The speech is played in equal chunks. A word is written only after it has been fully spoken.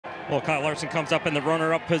Well, Kyle Larson comes home in the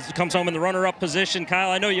runner-up position. Kyle,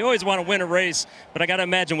 I know you always want to win a race, but I got to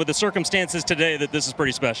imagine with the circumstances today that this is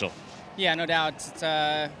pretty special. Yeah, no doubt. It's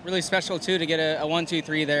really special too to get a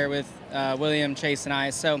 1-2-3 there with William, Chase, and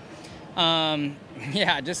I. So,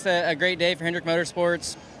 yeah, just a great day for Hendrick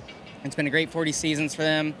Motorsports. It's been a great 40 seasons for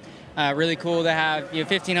them. Really cool to have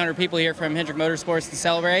 1,500 people here from Hendrick Motorsports to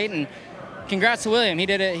celebrate, and congrats to William. He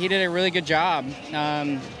did a really good job.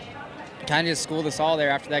 Kind of just schooled us all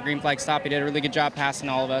there after that green flag stop. He did a really good job passing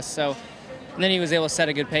all of us. So, and then he was able to set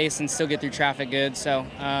a good pace and still get through traffic good. So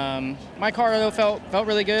my car though felt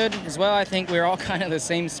really good as well. I think we were all kind of the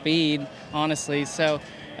same speed, honestly. So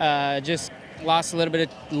just lost a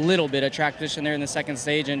little bit of track position there in the second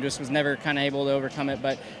stage and just was never kind of able to overcome it.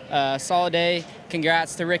 But solid day.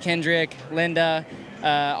 Congrats to Rick Hendrick, Linda,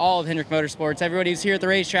 all of Hendrick Motorsports, everybody who's here at the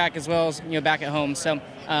racetrack as well as back at home. So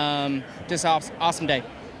just awesome day.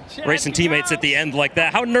 Racing teammates at the end like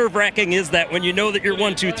that. How nerve-wracking is that when you know that you're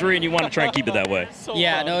 1-2-3 and you want to try and keep it that way?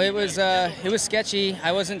 Yeah, no, it was sketchy.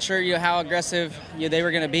 I wasn't sure how aggressive they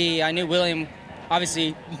were going to be. I knew William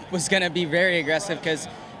obviously was going to be very aggressive because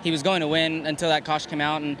he was going to win until that caution came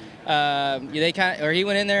out, and he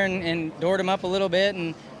went in there and doored him up a little bit,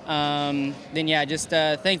 and then yeah, just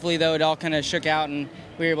thankfully though it all kind of shook out and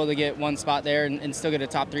we were able to get one spot there and still get a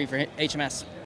top 3 for HMS.